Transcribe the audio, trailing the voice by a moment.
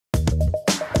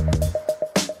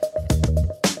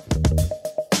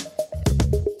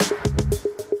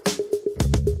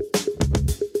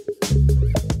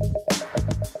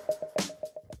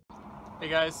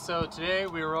guys, so today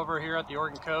we were over here at the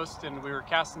Oregon coast and we were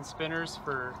casting spinners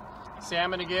for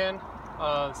salmon again.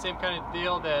 Same kind of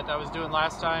deal that I was doing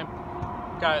last time.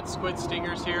 Got squid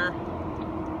stingers here.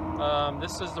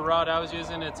 This is the rod I was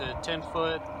using. It's a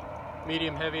 10-foot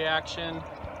medium heavy action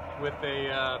with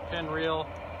a pin reel,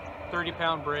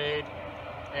 30-pound braid,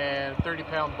 and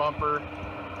 30-pound bumper.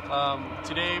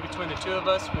 Today, between the two of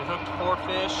us, we hooked 4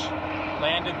 fish,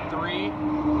 landed 3,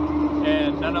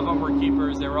 and none of them were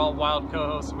keepers. They were all wild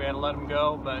coho, so we had to let them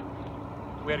go. But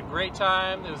we had a great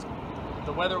time.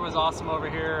 The weather was awesome over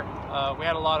here. We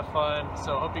had a lot of fun,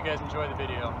 so hope you guys enjoy the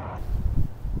video.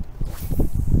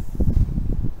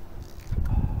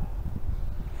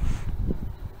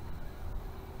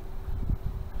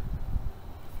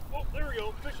 Oh, there we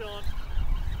go, fish on.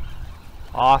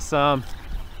 Awesome.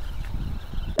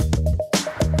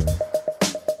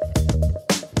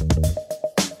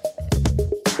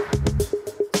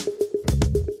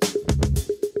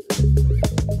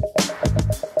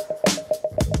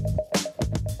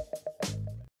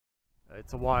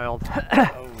 It's a wild.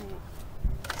 Oh.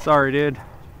 Sorry, dude.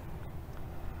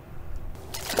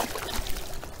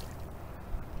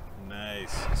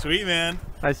 Nice. Sweet, man.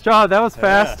 Nice job. That was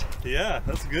fast. Yeah,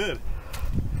 that's good.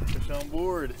 Fish on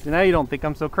board. Now you don't think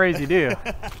I'm so crazy, do you?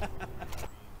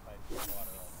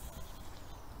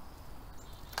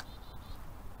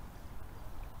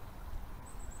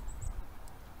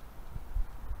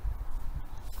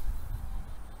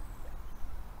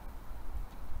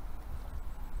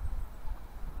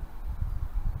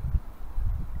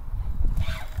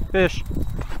 Fish.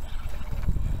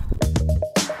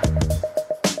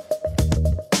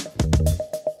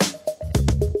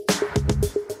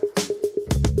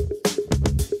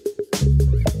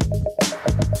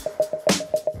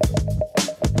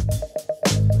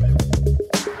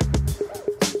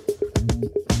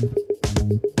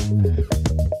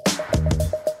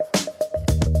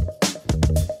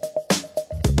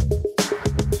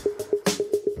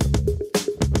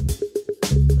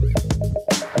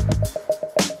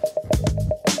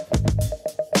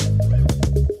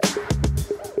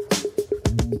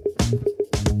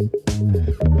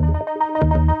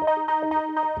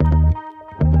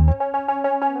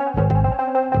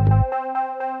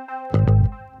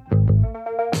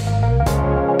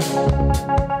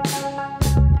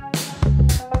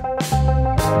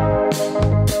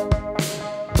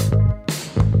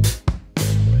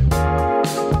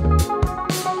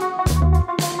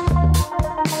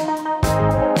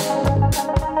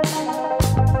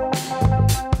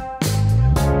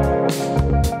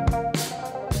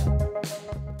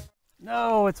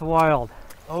 No, it's wild.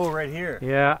 Oh, right here.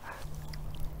 Yeah.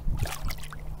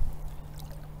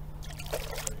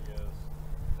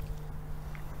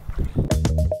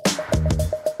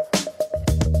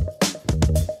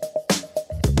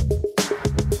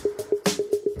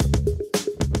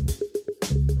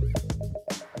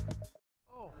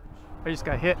 I just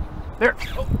got hit. There.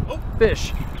 Oh.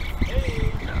 Fish.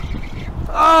 Hey.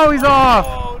 Oh, he's off.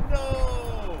 Oh,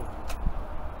 no.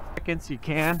 Seconds you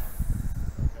can.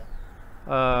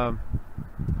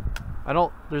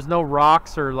 There's no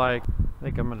rocks or like, I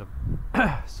think I'm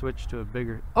gonna switch to a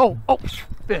bigger, oh,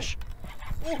 fish.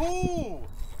 Woohoo!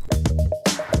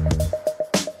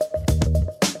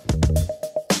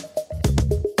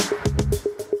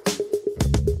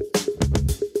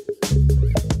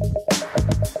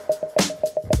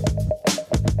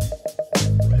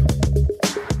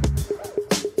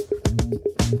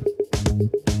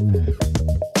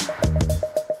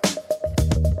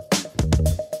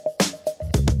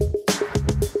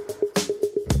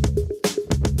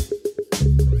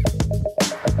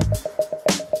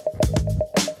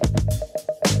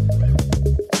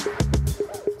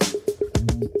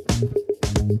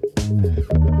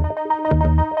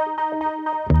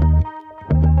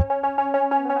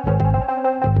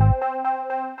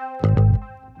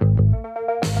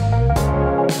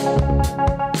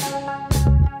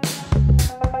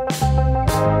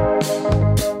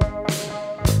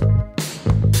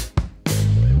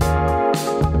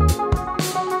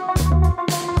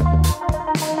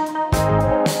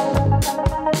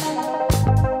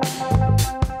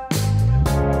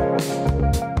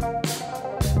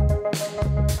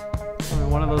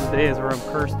 One of those days where I'm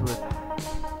cursed with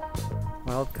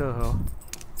wild coho,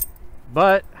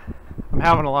 but I'm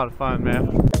having a lot of fun,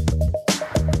 man.